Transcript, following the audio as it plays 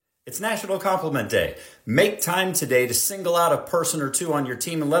It's National Compliment Day. Make time today to single out a person or two on your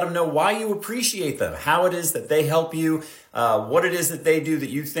team and let them know why you appreciate them, how it is that they help you, what it is that they do that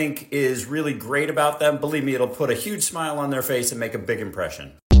you think is really great about them. Believe me, it'll put a huge smile on their face and make a big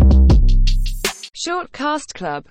impression. Shortcast Club.